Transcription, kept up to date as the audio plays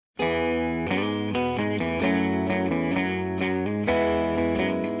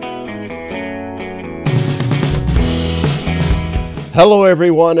Hello,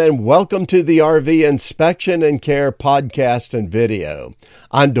 everyone, and welcome to the RV Inspection and Care podcast and video.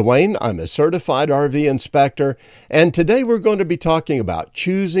 I'm Dwayne. I'm a certified RV inspector, and today we're going to be talking about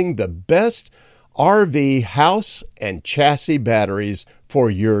choosing the best RV house and chassis batteries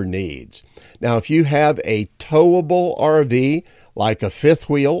for your needs. Now, if you have a towable RV, like a fifth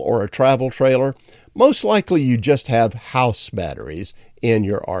wheel or a travel trailer, most likely you just have house batteries in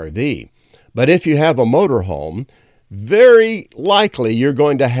your RV. But if you have a motorhome, very likely you're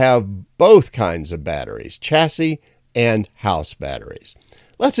going to have both kinds of batteries, chassis and house batteries.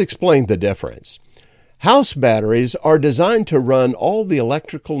 Let's explain the difference. House batteries are designed to run all the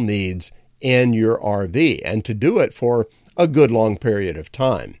electrical needs in your RV and to do it for a good long period of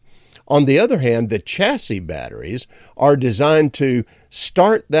time. On the other hand, the chassis batteries are designed to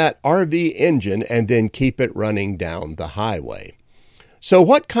start that RV engine and then keep it running down the highway. So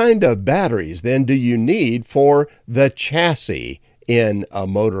what kind of batteries then do you need for the chassis in a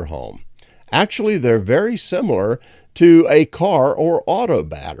motorhome? Actually, they're very similar to a car or auto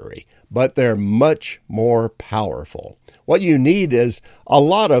battery, but they're much more powerful. What you need is a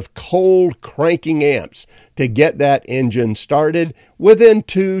lot of cold cranking amps to get that engine started within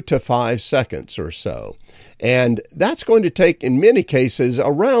 2 to 5 seconds or so. And that's going to take, in many cases,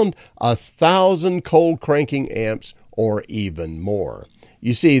 around 1,000 cold cranking amps or even more.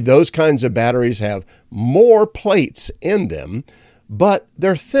 You see, those kinds of batteries have more plates in them, but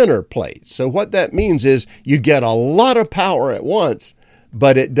they're thinner plates. So what that means is you get a lot of power at once,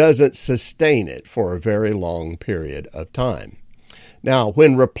 but it doesn't sustain it for a very long period of time. Now,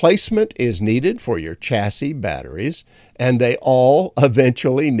 when replacement is needed for your chassis batteries, and they all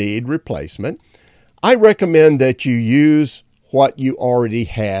eventually need replacement, I recommend that you use what you already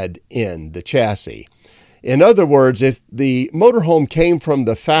had in the chassis. In other words, if the motorhome came from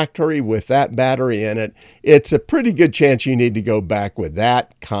the factory with that battery in it, it's a pretty good chance you need to go back with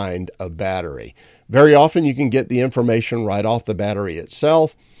that kind of battery. Very often you can get the information right off the battery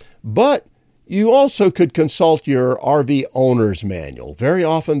itself, but you also could consult your RV owner's manual. Very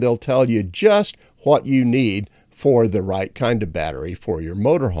often they'll tell you just what you need for the right kind of battery for your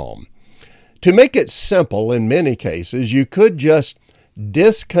motorhome. To make it simple, in many cases, you could just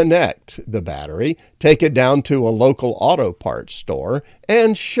disconnect the battery, take it down to a local auto parts store,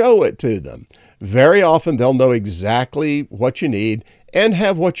 and show it to them. Very often they'll know exactly what you need and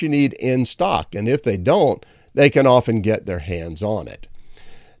have what you need in stock. And if they don't, they can often get their hands on it.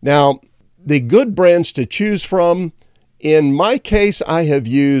 Now, the good brands to choose from, in my case, I have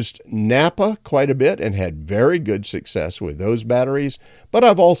used Napa quite a bit and had very good success with those batteries, but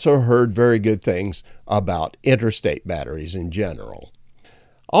I've also heard very good things about Interstate batteries in general.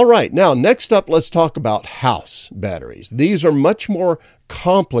 All right, now next up, let's talk about house batteries. These are much more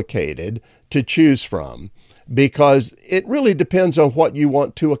complicated to choose from because it really depends on what you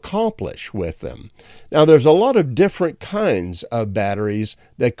want to accomplish with them. Now, there's a lot of different kinds of batteries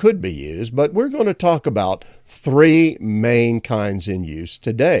that could be used, but we're going to talk about 3 main kinds in use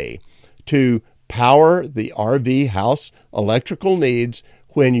today to power the RV house electrical needs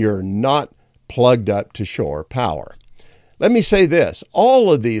when you're not plugged up to shore power. Let me say this,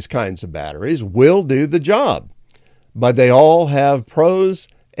 all of these kinds of batteries will do the job, but they all have pros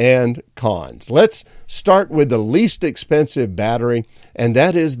and cons. Let's start with the least expensive battery, and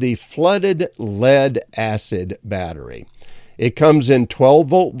that is the flooded lead acid battery. It comes in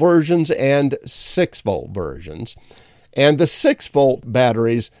 12-volt versions and 6-volt versions. And the 6-volt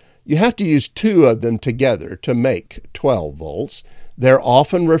batteries, you have to use 2 of them together to make 12 volts. They're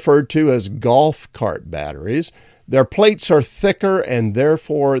often referred to as golf cart batteries. Their plates are thicker and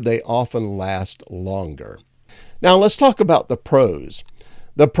therefore they often last longer. Now let's talk about the pros.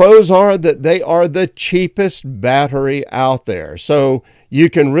 The pros are that they are the cheapest battery out there, so you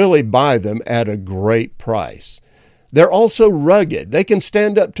can really buy them at a great price. They're also rugged. They can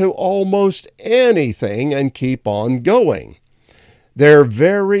stand up to almost anything and keep on going. They're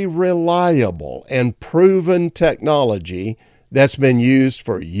very reliable and proven technology that's been used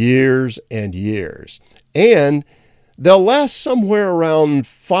for years and years. And they'll last somewhere around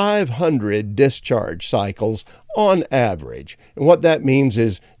 500 discharge cycles on average. And what that means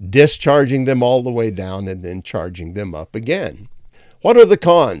is discharging them all the way down and then charging them up again. What are the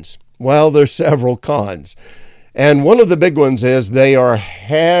cons? Well, there's several cons. And one of the big ones is they are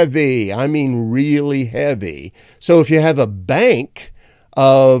heavy. I mean, really heavy. So if you have a bank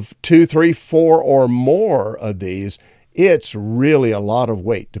of 2, 3, 4 or more of these, it's really a lot of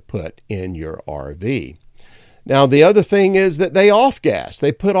weight to put in your RV. Now, the other thing is that they off-gas.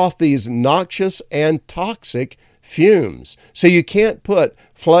 They put off these noxious and toxic fumes. So you can't put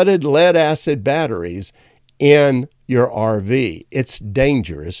flooded lead acid batteries in your RV. It's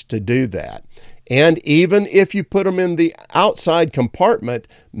dangerous to do that. And even if you put them in the outside compartment,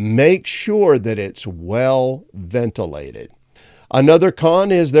 make sure that it's well ventilated. Another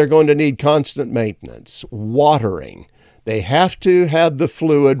con is they're going to need constant maintenance, watering. They have to have the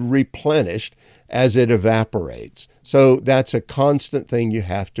fluid replenished as it evaporates. So that's a constant thing you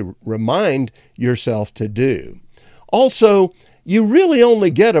have to remind yourself to do. Also, you really only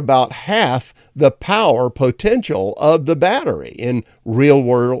get about half the power potential of the battery in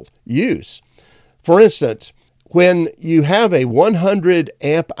real-world use. For instance, when you have a 100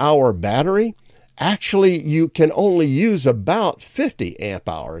 amp hour battery, actually you can only use about 50 amp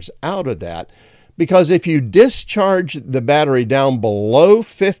hours out of that, because if you discharge the battery down below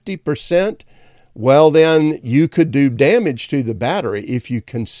 50%, well, then you could do damage to the battery if you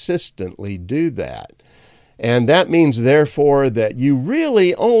consistently do that. And that means, therefore, that you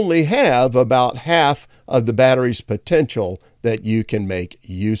really only have about half of the battery's potential that you can make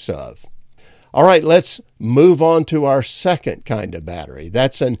use of. All right, let's move on to our second kind of battery.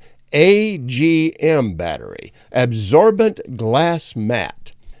 That's an AGM battery, absorbent glass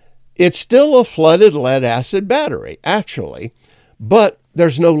mat. It's still a flooded lead-acid battery, actually, but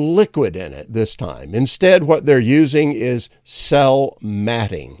there's no liquid in it this time. Instead, what they're using is cell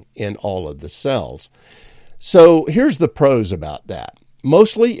matting in all of the cells. So here's the pros about that.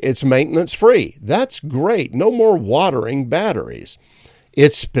 Mostly, it's maintenance-free. That's great. No more watering batteries.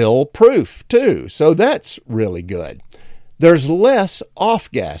 It's spill-proof, too, so that's really good. There's less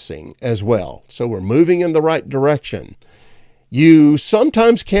off-gassing as well, so we're moving in the right direction. You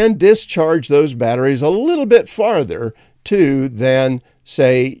sometimes can discharge those batteries a little bit farther, too, than,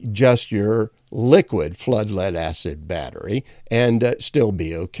 say, just your liquid flood lead-acid battery, and still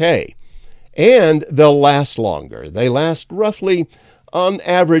be okay. And they'll last longer. They last roughly, on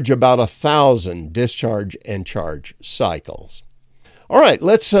average, about 1,000 discharge and charge cycles. All right,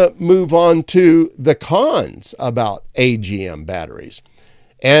 let's move on to the cons about AGM batteries.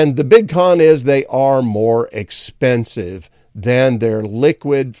 And the big con is they are more expensive than their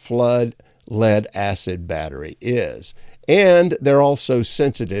liquid flood lead acid battery is. And they're also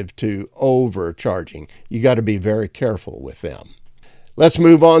sensitive to overcharging. You got to be very careful with them. Let's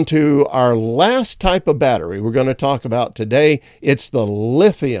move on to our last type of battery we're going to talk about today. It's the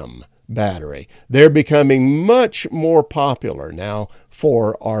lithium battery. They're becoming much more popular now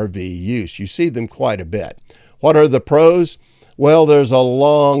for RV use. You see them quite a bit. What are the pros? Well, there's a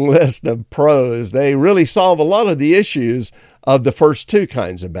long list of pros. They really solve a lot of the issues of the first two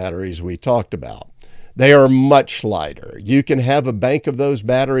kinds of batteries we talked about. They are much lighter. You can have a bank of those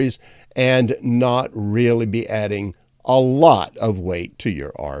batteries and not really be adding a lot of weight to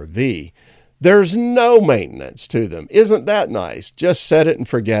your RV. There's no maintenance to them. Isn't that nice? Just set it and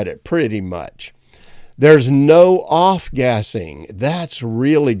forget it, pretty much. There's no off-gassing. That's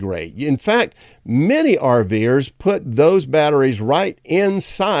really great. In fact, many RVers put those batteries right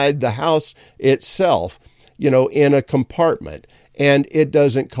inside the house itself, in a compartment, and it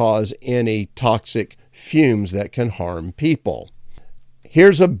doesn't cause any toxic fumes that can harm people.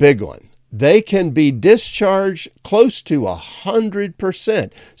 Here's a big one. They can be discharged close to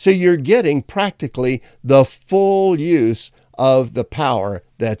 100%. So you're getting practically the full use of the power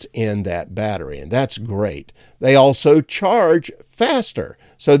that's in that battery, and that's great. They also charge faster,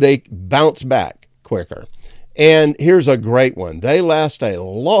 so they bounce back quicker. And here's a great one. They last a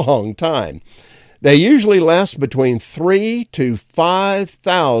long time. They usually last between 3,000 to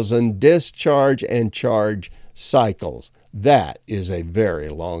 5,000 discharge and charge cycles. That is a very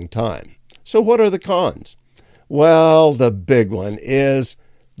long time. So what are the cons? Well, the big one is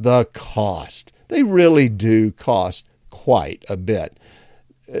the cost. They really do cost quite a bit.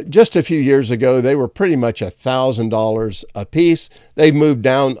 Just a few years ago, they were pretty much $1,000 a piece. They've moved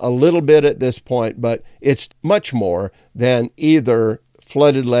down a little bit at this point, but it's much more than either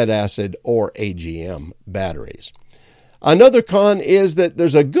flooded lead acid or AGM batteries. Another con is that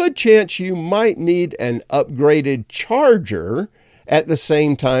there's a good chance you might need an upgraded charger at the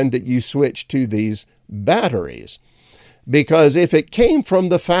same time that you switch to these batteries. Because if it came from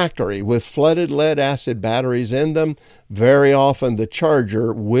the factory with flooded lead acid batteries in them, very often the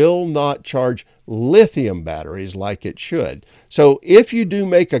charger will not charge lithium batteries like it should. So if you do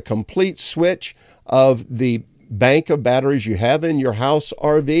make a complete switch of the bank of batteries you have in your house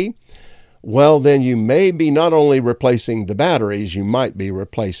RV, well, then you may be not only replacing the batteries, you might be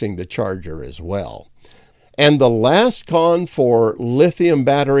replacing the charger as well. And the last con for lithium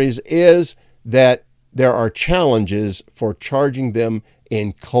batteries is that there are challenges for charging them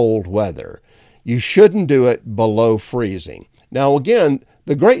in cold weather. You shouldn't do it below freezing. Now, again,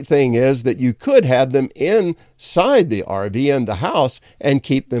 The great thing is that you could have them inside the RV in the house and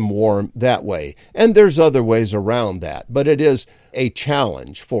keep them warm that way. And there's other ways around that, but it is a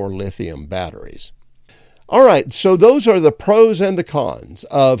challenge for lithium batteries. All right, so those are the pros and the cons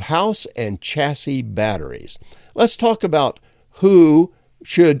of house and chassis batteries. Let's talk about who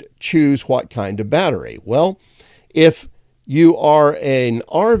should choose what kind of battery. Well, if you are an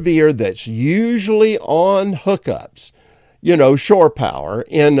RVer that's usually on hookups, shore power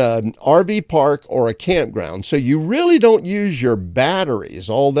in an RV park or a campground, so you really don't use your batteries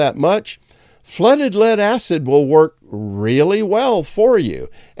all that much, flooded lead acid will work really well for you.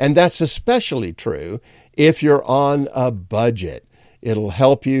 And that's especially true if you're on a budget. It'll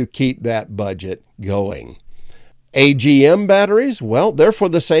help you keep that budget going. AGM batteries, well, they're for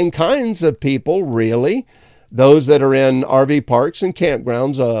the same kinds of people, really. Those that are in RV parks and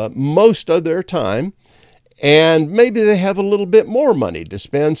campgrounds most of their time. And maybe they have a little bit more money to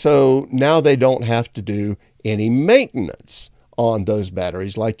spend, so now they don't have to do any maintenance on those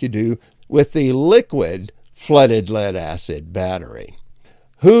batteries like you do with the liquid flooded lead acid battery.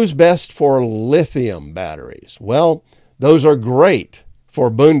 Who's best for lithium batteries? Well, those are great for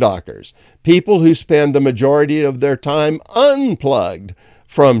boondockers, people who spend the majority of their time unplugged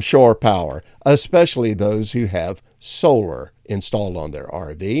from shore power, especially those who have solar installed on their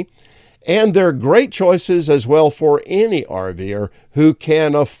RV. And they're great choices as well for any RVer who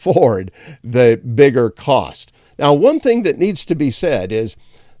can afford the bigger cost. Now, one thing that needs to be said is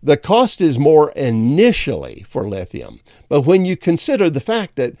the cost is more initially for lithium, but when you consider the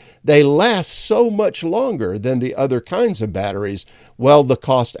fact that they last so much longer than the other kinds of batteries, well, the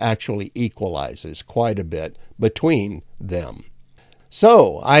cost actually equalizes quite a bit between them.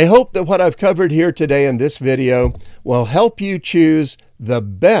 So, I hope that what I've covered here today in this video will help you choose the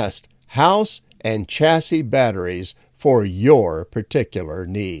best house and chassis batteries for your particular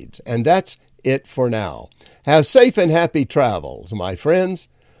needs. And that's it for now. Have safe and happy travels, my friends.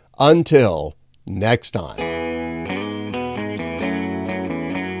 Until next time.